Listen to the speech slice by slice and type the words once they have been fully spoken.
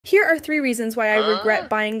Here are 3 reasons why I regret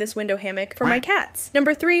buying this window hammock for my cats.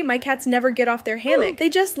 Number 3, my cats never get off their hammock. They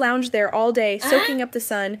just lounge there all day, soaking up the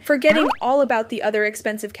sun, forgetting all about the other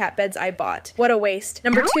expensive cat beds I bought. What a waste.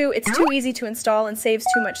 Number 2, it's too easy to install and saves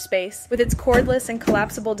too much space. With its cordless and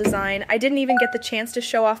collapsible design, I didn't even get the chance to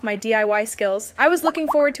show off my DIY skills. I was looking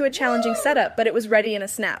forward to a challenging setup, but it was ready in a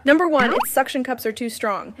snap. Number 1, its suction cups are too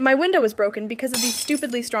strong. My window was broken because of these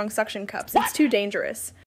stupidly strong suction cups. It's too dangerous.